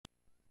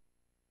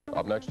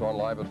Up next on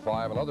Live at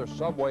 5, another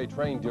subway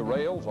train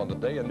derails on the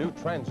day a new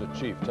transit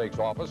chief takes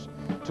office.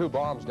 2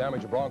 bombs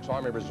damage a Bronx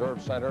Army Reserve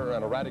Center,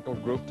 and a radical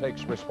group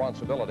takes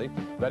responsibility.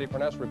 Betty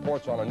Furness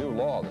reports on a new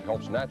law that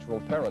helps natural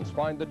parents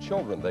find the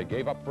children they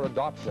gave up for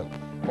adoption.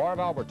 Marv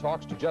Albert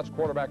talks to Jets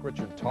quarterback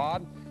Richard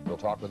Todd. We'll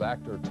talk with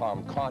actor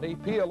Tom Conti.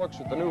 Pia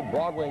looks at the new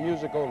Broadway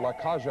musical La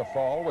Cage aux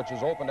Folles, which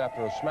has opened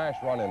after a smash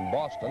run in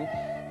Boston.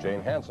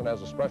 Jane Hansen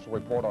has a special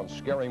report on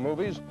scary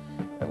movies.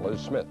 And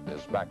Liz Smith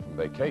is back from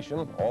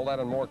vacation. All that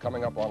and more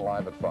coming up on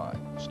Live at 5.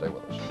 Stay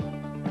with us.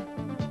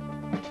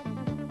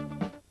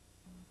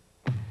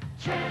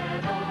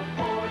 Channel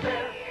 4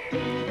 there, be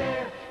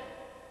there.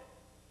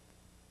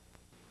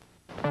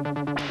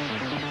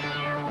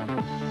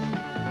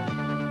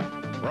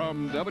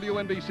 From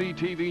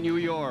Wnbc-Tv New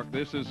York,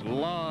 this is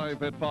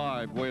Live at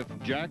 5 with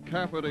Jack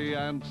Cafferty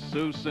and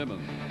Sue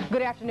Simmons.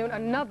 Good afternoon.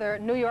 Another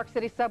New York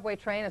City subway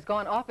train has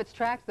gone off its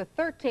tracks, the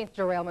 13th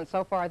derailment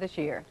so far this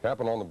year.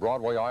 Happened on the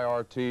Broadway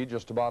IRT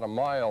just about a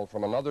mile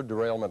from another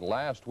derailment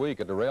last week,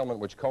 a derailment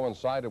which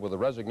coincided with the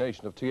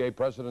resignation of TA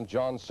President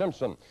John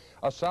Simpson.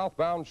 A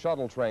southbound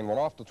shuttle train went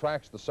off the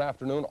tracks this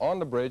afternoon on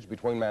the bridge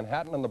between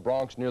Manhattan and the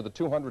Bronx near the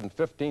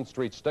 215th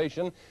Street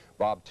station.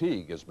 Bob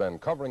Teague has been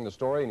covering the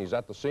story, and he's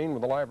at the scene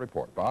with a live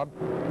report. Bob?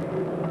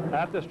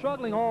 After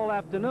struggling all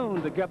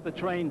afternoon to get the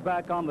train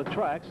back on the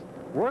tracks,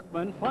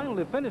 workmen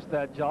finally finished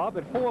that job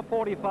at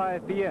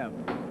 4:45 p.m.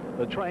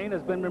 The train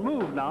has been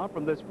removed now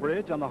from this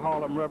bridge on the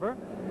Harlem River,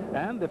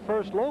 and the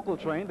first local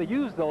train to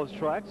use those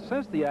tracks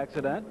since the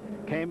accident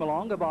came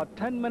along about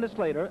 10 minutes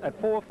later at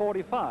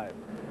 4:45.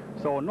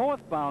 So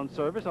northbound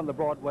service on the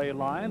Broadway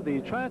line,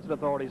 the Transit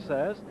Authority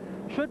says,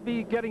 should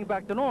be getting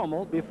back to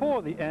normal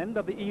before the end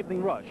of the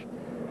evening rush.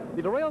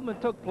 The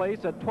derailment took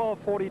place at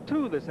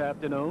 12:42 this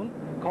afternoon,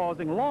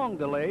 causing long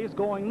delays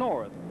going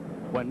north.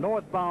 When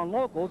northbound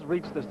locals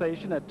reached the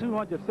station at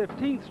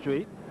 215th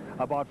Street,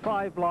 about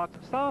 5 blocks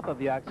south of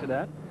the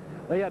accident,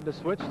 they had to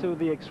switch to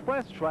the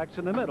express tracks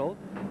in the middle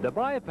to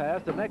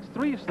bypass the next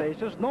 3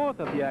 stations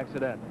north of the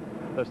accident.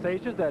 The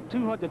stations at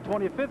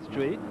 225th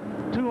Street,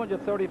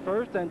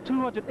 231st, and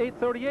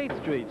 238th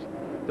Streets.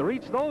 To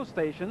reach those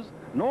stations,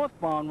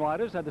 northbound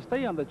riders had to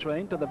stay on the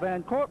train to the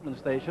Van Cortlandt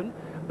station,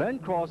 then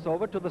cross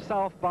over to the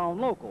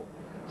southbound local.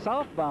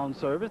 Southbound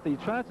service, the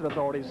Transit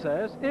Authority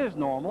says, is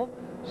normal,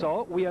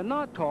 so we are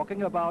not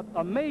talking about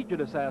a major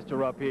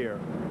disaster up here.